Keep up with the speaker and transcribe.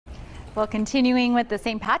Well, continuing with the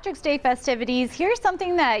St. Patrick's Day festivities, here's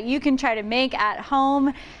something that you can try to make at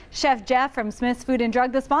home. Chef Jeff from Smith's Food and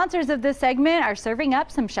Drug, the sponsors of this segment, are serving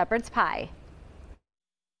up some shepherd's pie.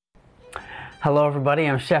 Hello everybody,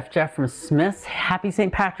 I'm Chef Jeff from Smith's. Happy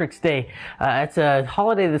St. Patrick's Day. It's a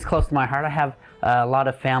holiday that's close to my heart. I have a lot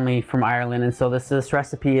of family from Ireland, and so this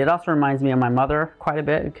recipe, it also reminds me of my mother quite a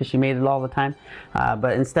bit because she made it all the time.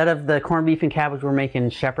 But instead of the corned beef and cabbage, we're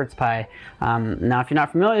making shepherd's pie. Now if you're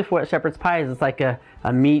not familiar with what shepherd's pie is, it's like a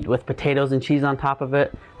meat with potatoes and cheese on top of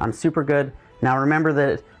it. Super good. Now remember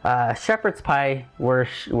that shepherd's pie, we're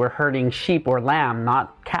herding sheep or lamb,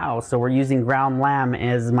 not cows, so we're using ground lamb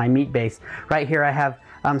as my meat base. Right here I have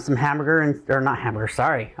some hamburger, or not hamburger,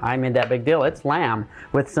 sorry, I made that big deal. It's lamb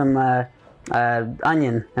with some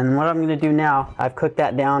onion. And what I'm going to do now, I've cooked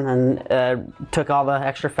that down and took all the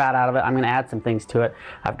extra fat out of it. I'm going to add some things to it.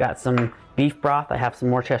 I've got some beef broth, I have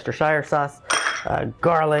some Worcestershire sauce,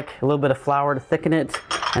 garlic, a little bit of flour to thicken it,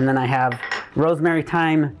 and then I have rosemary,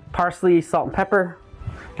 thyme, parsley, salt and pepper,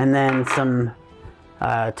 and then some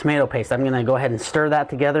tomato paste. I'm going to go ahead and stir that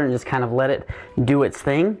together and just kind of let it do its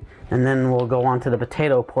thing, and then we'll go on to the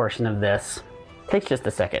potato portion of this. Takes just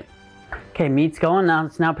a second. Okay, meat's going. Now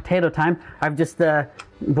it's potato time. I've just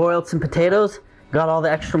boiled some potatoes, got all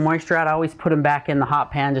the extra moisture out. I always put them back in the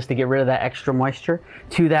hot pan just to get rid of that extra moisture.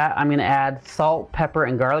 To that I'm going to add salt, pepper,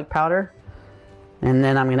 and garlic powder, and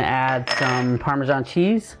then I'm going to add some Parmesan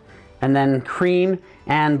cheese, and then cream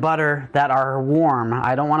and butter that are warm.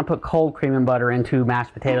 I don't want to put cold cream and butter into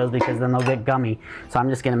mashed potatoes because then they'll get gummy. So I'm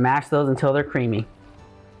just going to mash those until they're creamy.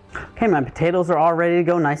 Okay, my potatoes are all ready to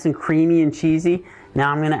go, nice and creamy and cheesy.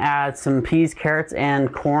 Now I'm going to add some peas, carrots,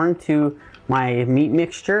 and corn to my meat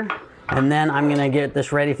mixture. And then I'm going to get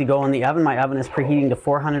this ready to go in the oven. My oven is preheating to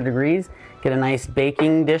 400 degrees. Get a nice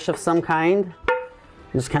baking dish of some kind.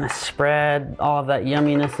 Just kind of spread all of that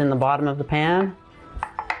yumminess in the bottom of the pan.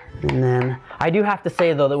 And then I do have to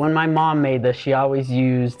say though that when my mom made this, she always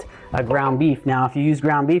used ground beef. Now if you use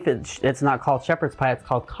ground beef, it's not called shepherd's pie, it's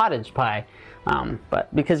called cottage pie.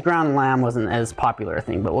 But because ground lamb wasn't as popular a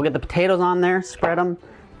thing. But we'll get the potatoes on there, spread them,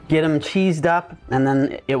 get them cheesed up, and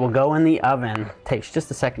then it will go in the oven. Takes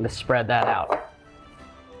just a second to spread that out.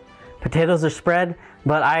 Potatoes are spread,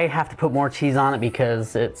 but I have to put more cheese on it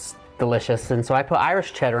because it's delicious, and so I put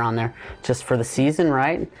Irish cheddar on there just for the season,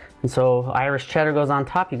 right? And so Irish cheddar goes on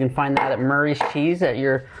top. You can find that at Murray's Cheese at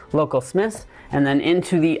your local Smith's. And then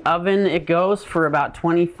into the oven it goes for about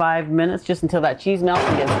 25 minutes, just until that cheese melts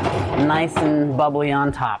and gets nice and bubbly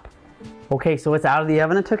on top. Okay, so it's out of the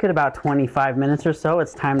oven. It took it about 25 minutes or so.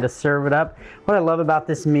 It's time to serve it up. What I love about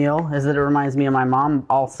this meal is that it reminds me of my mom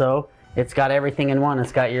also. It's got everything in one.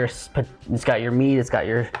 It's got your meat, it's got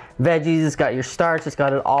your veggies, it's got your starch, it's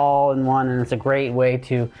got it all in one, and it's a great way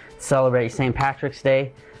to celebrate St. Patrick's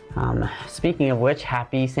Day. Speaking of which,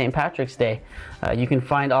 happy St. Patrick's Day. You can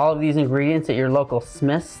find all of these ingredients at your local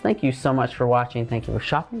Smith's. Thank you so much for watching. Thank you for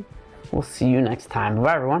shopping. We'll see you next time.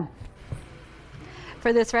 Bye everyone.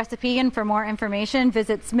 For this recipe and for more information,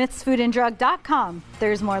 visit smithsfoodanddrug.com.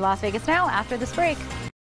 There's more Las Vegas Now after this break.